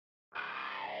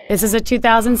This is a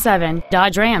 2007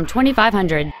 Dodge Ram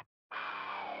 2500.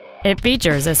 It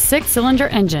features a 6-cylinder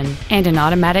engine and an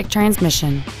automatic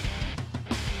transmission.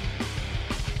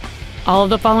 All of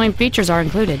the following features are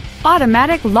included: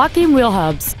 automatic locking wheel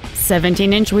hubs,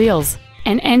 17-inch wheels,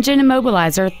 an engine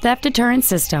immobilizer theft deterrent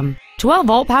system,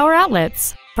 12-volt power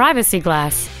outlets, privacy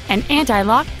glass, an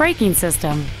anti-lock braking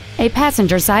system, a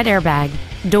passenger side airbag,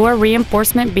 door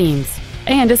reinforcement beams,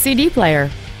 and a CD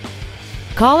player.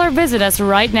 Call or visit us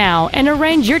right now and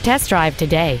arrange your test drive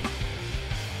today.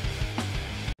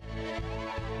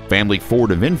 Family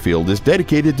Ford of Enfield is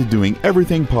dedicated to doing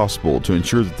everything possible to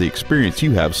ensure that the experience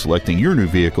you have selecting your new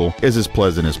vehicle is as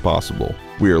pleasant as possible.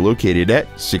 We are located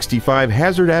at 65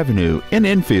 Hazaard Avenue in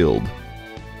Enfield.